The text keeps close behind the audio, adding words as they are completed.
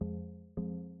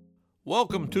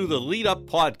Welcome to the Lead Up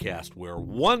Podcast, where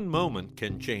one moment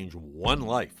can change one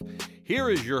life. Here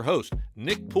is your host,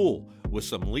 Nick Poole, with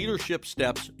some leadership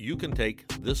steps you can take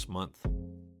this month.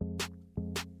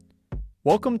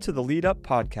 Welcome to the Lead Up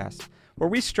Podcast, where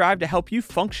we strive to help you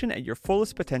function at your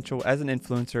fullest potential as an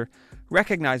influencer,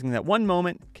 recognizing that one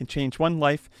moment can change one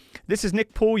life. This is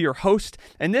Nick Poole, your host,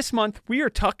 and this month we are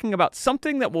talking about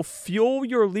something that will fuel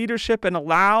your leadership and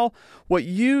allow what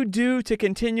you do to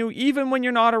continue even when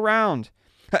you're not around.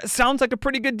 Sounds like a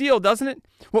pretty good deal, doesn't it?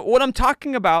 What I'm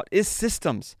talking about is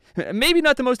systems. Maybe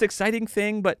not the most exciting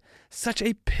thing, but such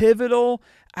a pivotal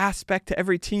aspect to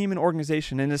every team and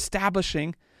organization in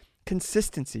establishing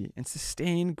consistency and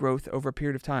sustained growth over a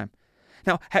period of time.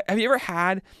 Now, have you ever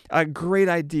had a great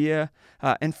idea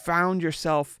and found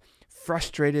yourself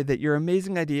frustrated that your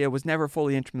amazing idea was never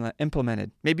fully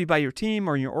implemented, maybe by your team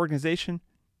or your organization?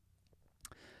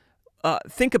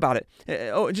 Think about it.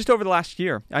 Just over the last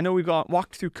year, I know we've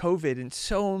walked through COVID and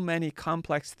so many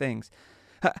complex things.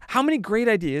 How many great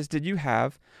ideas did you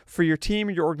have for your team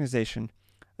or your organization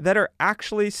that are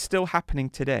actually still happening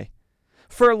today?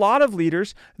 For a lot of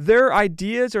leaders, their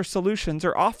ideas or solutions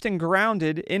are often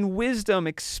grounded in wisdom,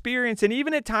 experience, and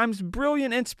even at times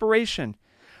brilliant inspiration.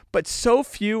 But so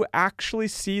few actually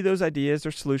see those ideas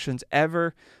or solutions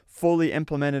ever fully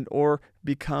implemented or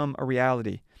become a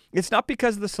reality. It's not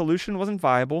because the solution wasn't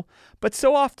viable, but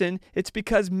so often it's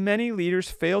because many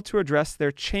leaders fail to address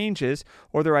their changes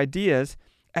or their ideas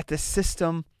at the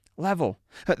system level.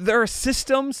 There are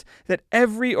systems that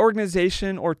every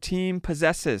organization or team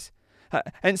possesses.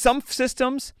 And some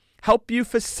systems help you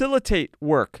facilitate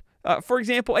work. For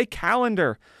example, a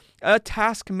calendar, a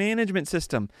task management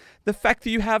system, the fact that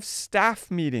you have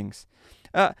staff meetings.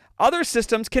 Other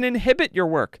systems can inhibit your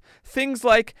work. Things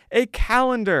like a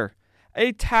calendar,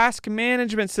 a task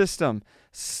management system,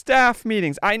 staff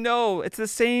meetings. I know, it's the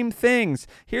same things.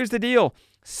 Here's the deal.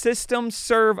 Systems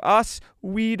serve us,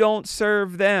 we don't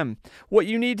serve them. What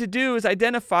you need to do is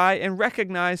identify and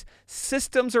recognize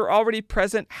systems are already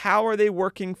present. How are they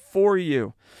working for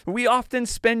you? We often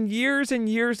spend years and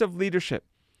years of leadership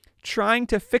trying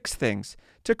to fix things,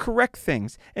 to correct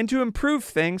things, and to improve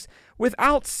things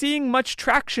without seeing much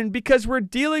traction because we're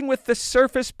dealing with the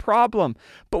surface problem,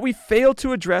 but we fail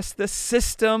to address the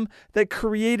system that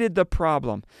created the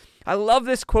problem. I love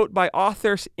this quote by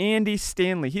author Andy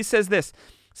Stanley. He says this: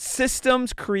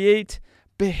 systems create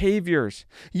behaviors.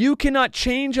 You cannot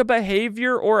change a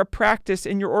behavior or a practice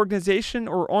in your organization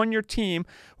or on your team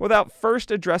without first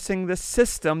addressing the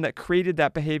system that created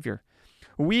that behavior.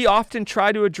 We often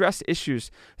try to address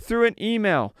issues through an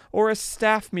email or a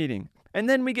staff meeting, and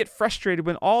then we get frustrated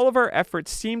when all of our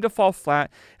efforts seem to fall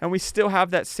flat and we still have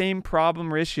that same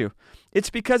problem or issue. It's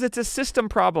because it's a system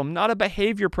problem, not a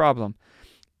behavior problem.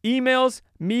 Emails,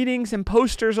 meetings, and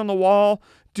posters on the wall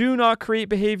do not create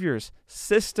behaviors.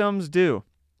 Systems do.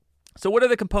 So what are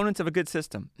the components of a good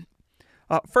system?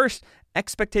 First,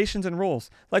 expectations and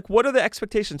roles. Like, what are the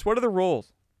expectations? What are the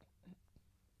roles?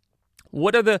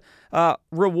 What are the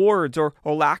rewards or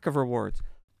lack of rewards?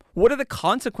 What are the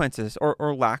consequences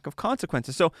or lack of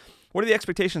consequences? So what are the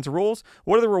expectations and rules?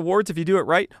 What are the rewards if you do it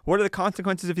right? What are the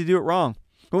consequences if you do it wrong?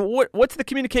 What's the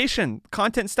communication,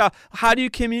 content style? How do you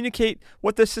communicate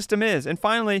what the system is? And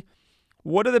finally,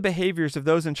 what are the behaviors of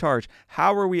those in charge?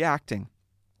 How are we acting?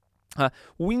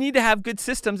 We need to have good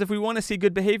systems if we want to see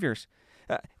good behaviors.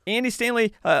 Andy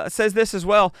Stanley says this as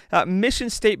well. Mission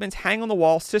statements hang on the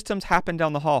wall, systems happen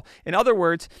down the hall. In other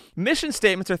words, mission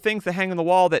statements are things that hang on the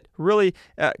wall that really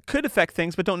could affect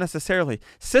things, but don't necessarily.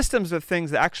 Systems are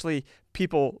things that actually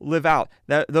people live out.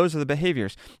 Those are the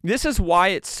behaviors. This is why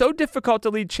it's so difficult to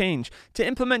lead change, to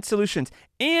implement solutions,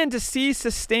 and to see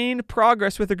sustained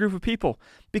progress with a group of people,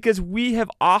 because we have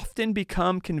often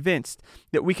become convinced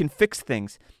that we can fix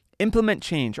things, implement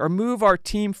change, or move our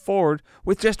team forward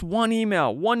with just one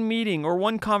email, one meeting, or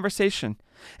one conversation.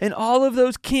 And all of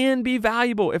those can be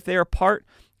valuable if they are part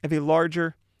of a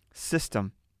larger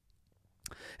system.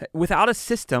 Without a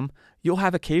system, you'll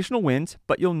have occasional wins,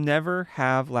 but you'll never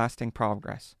have lasting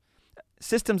progress.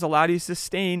 Systems allow you to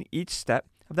sustain each step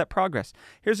of that progress.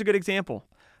 Here's a good example.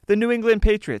 The New England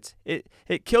Patriots. It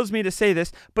kills me to say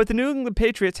this, but the New England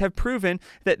Patriots have proven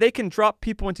that they can drop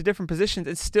people into different positions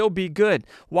and still be good.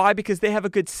 Why? Because they have a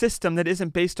good system that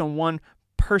isn't based on one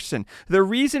person. The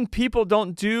reason people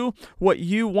don't do what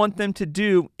you want them to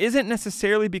do isn't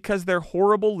necessarily because they're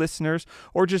horrible listeners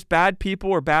or just bad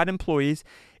people or bad employees.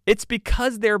 It's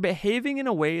because they're behaving in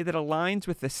a way that aligns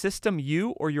with the system you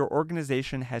or your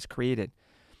organization has created.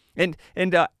 And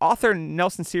author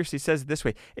Nelson Searcy says it this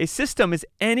way: a system is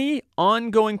any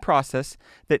ongoing process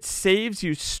that saves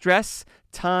you stress,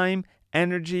 time,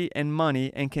 energy, and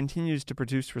money and continues to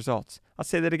produce results. I'll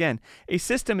say that again. A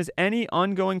system is any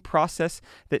ongoing process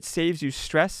that saves you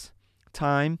stress,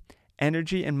 time,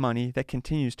 energy, and money that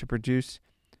continues to produce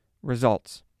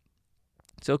results.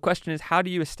 So the question is, how do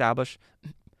you establish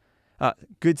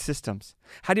good systems?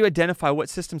 How do you identify what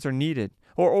systems are needed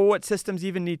or what systems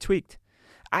even need tweaked?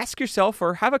 Ask yourself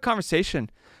or have a conversation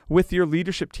with your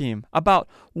leadership team about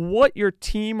what your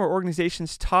team or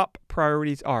organization's top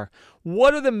priorities are.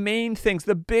 What are the main things,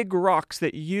 the big rocks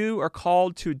that you are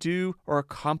called to do or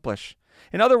accomplish?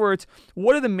 In other words,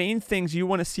 what are the main things you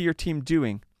want to see your team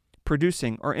doing,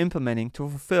 producing, or implementing to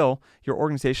fulfill your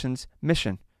organization's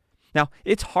mission? Now,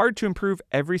 it's hard to improve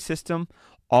every system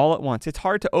all at once. It's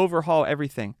hard to overhaul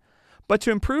everything. But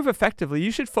to improve effectively,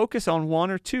 you should focus on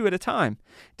one or two at a time,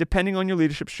 depending on your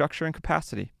leadership structure and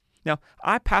capacity. Now,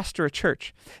 I pastor a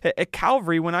church. At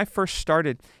Calvary, when I first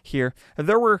started here,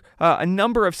 there were a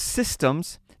number of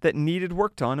systems that needed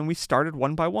worked on, and we started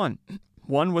one by one.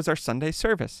 One was our Sunday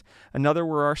service. Another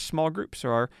were our small groups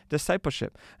or our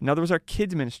discipleship. Another was our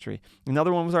kids ministry.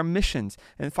 Another one was our missions.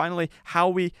 And finally, how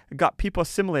we got people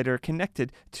assimilated or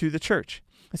connected to the church.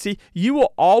 See, you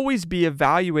will always be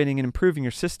evaluating and improving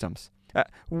your systems.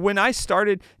 When I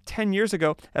started 10 years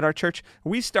ago at our church,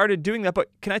 we started doing that. But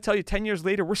can I tell you, 10 years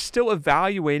later, we're still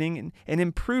evaluating and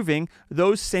improving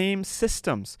those same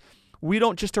systems. We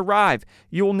don't just arrive.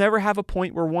 You will never have a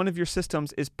point where one of your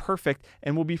systems is perfect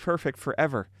and will be perfect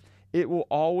forever. It will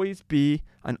always be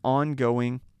an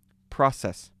ongoing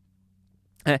process.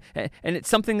 And it's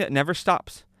something that never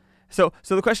stops. So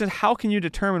the question is, how can you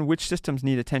determine which systems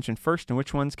need attention first and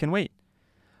which ones can wait?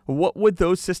 What would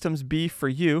those systems be for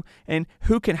you, and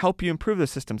who can help you improve those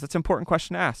systems? That's an important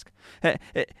question to ask. And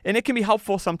it can be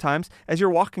helpful sometimes as you're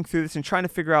walking through this and trying to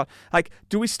figure out, like,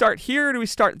 do we start here or do we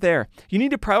start there? You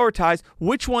need to prioritize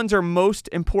which ones are most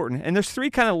important. And there's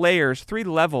three kind of layers, three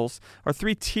levels, or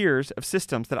three tiers of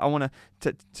systems that I want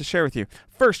to share with you.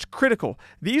 First, critical.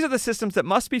 These are the systems that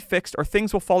must be fixed or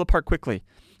things will fall apart quickly.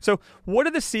 So what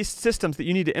are the systems that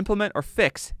you need to implement or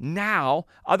fix now?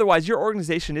 Otherwise, your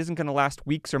organization isn't going to last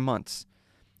weeks or months.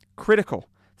 Critical.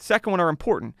 Second one are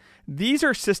important. These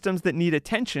are systems that need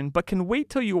attention, but can wait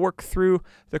till you work through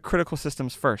the critical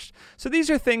systems first. So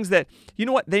these are things that, you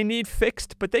know what, they need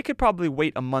fixed, but they could probably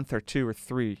wait a month or two or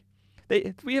three.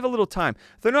 We have a little time.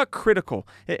 They're not critical.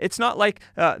 It's not like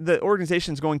the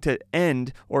organization's going to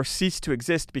end or cease to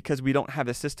exist because we don't have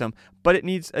a system, but it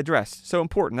needs addressed. So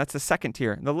important. That's the second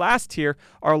tier. The last tier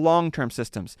are long-term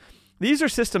systems. These are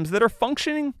systems that are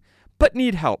functioning but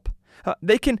need help.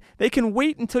 They can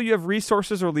wait until you have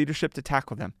resources or leadership to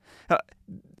tackle them.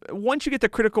 Once you get the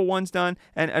critical ones done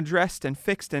and addressed and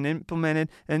fixed and implemented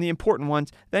and the important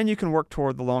ones, then you can work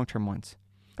toward the long-term ones.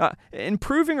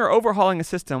 Improving or overhauling a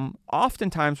system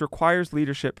oftentimes requires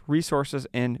leadership, resources,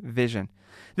 and vision.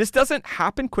 This doesn't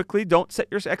happen quickly. Don't set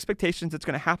your expectations it's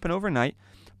going to happen overnight,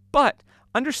 but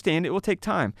understand it will take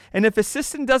time. And if a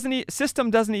system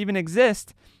doesn't even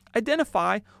exist,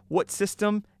 identify what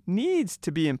system needs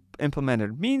to be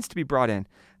implemented, means to be brought in,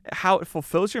 how it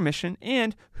fulfills your mission,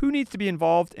 and who needs to be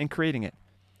involved in creating it.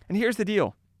 And here's the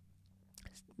deal.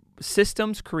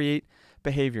 Systems create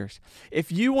behaviors.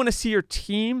 If you want to see your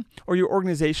team or your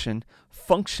organization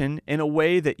function in a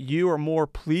way that you are more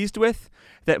pleased with,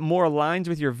 that more aligns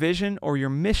with your vision or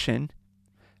your mission,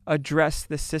 address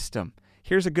the system.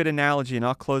 Here's a good analogy, and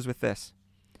I'll close with this.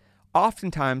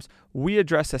 Oftentimes, we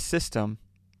address a system,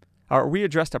 or we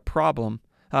address a problem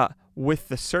with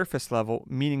the surface level,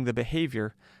 meaning the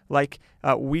behavior, like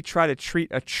we try to treat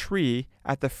a tree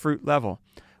at the fruit level.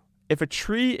 If a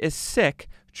tree is sick,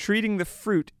 treating the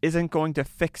fruit isn't going to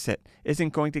fix it,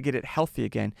 isn't going to get it healthy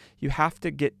again. You have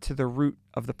to get to the root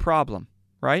of the problem,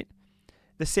 right?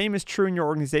 The same is true in your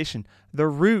organization. The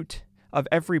root of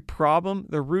every problem,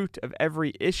 the root of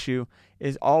every issue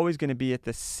is always going to be at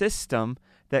the system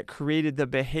that created the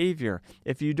behavior.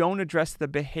 If you don't address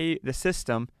the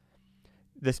system,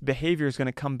 this behavior is going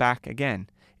to come back again.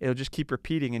 It'll just keep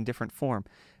repeating in different form.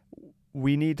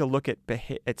 We need to look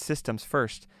at systems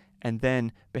first, and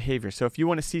then behavior. So if you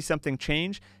want to see something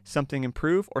change, something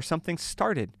improve, or something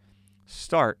started,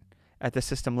 start at the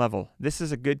system level. This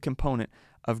is a good component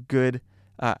of good,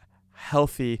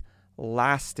 healthy,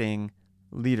 lasting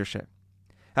leadership.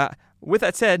 With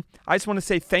that said, I just want to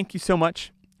say thank you so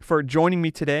much for joining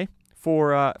me today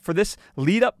for this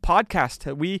Lead Up podcast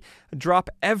that we drop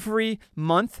every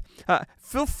month.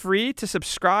 Feel free to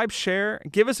subscribe, share,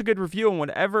 give us a good review on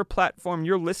whatever platform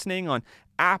you're listening on,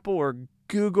 Apple or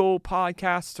Google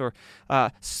Podcasts or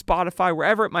Spotify,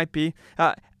 wherever it might be.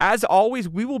 As always,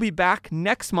 we will be back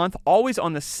next month, always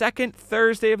on the second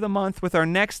Thursday of the month with our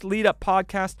next Lead Up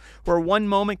podcast, where one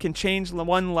moment can change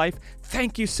one life.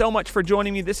 Thank you so much for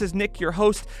joining me. This is Nick, your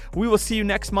host. We will see you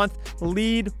next month.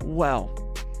 Lead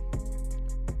well.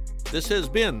 This has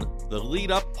been the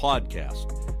Lead Up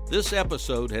Podcast. This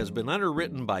episode has been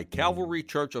underwritten by Calvary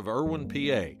Church of Irwin,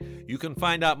 PA. You can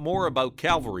find out more about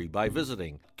Calvary by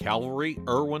visiting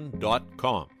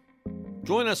calvaryirwin.com.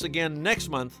 Join us again next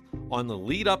month on the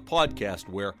Lead Up Podcast,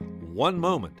 where one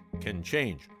moment can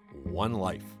change one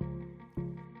life.